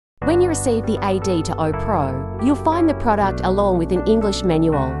When you receive the AD20 Pro, you'll find the product along with an English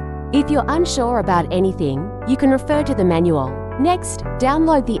manual. If you're unsure about anything, you can refer to the manual. Next,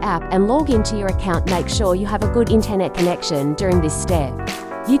 download the app and log into your account. Make sure you have a good internet connection during this step.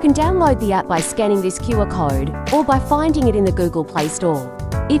 You can download the app by scanning this QR code or by finding it in the Google Play Store.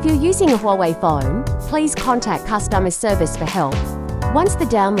 If you're using a Huawei phone, please contact customer service for help. Once the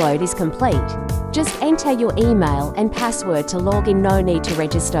download is complete, just enter your email and password to log in. No need to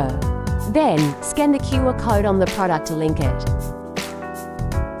register. Then, scan the QR code on the product to link it.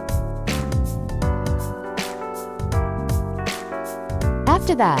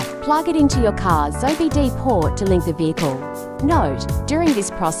 After that, plug it into your car's OBDII port to link the vehicle. Note, during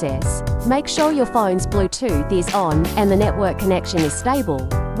this process, make sure your phone's Bluetooth is on and the network connection is stable.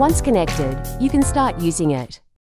 Once connected, you can start using it.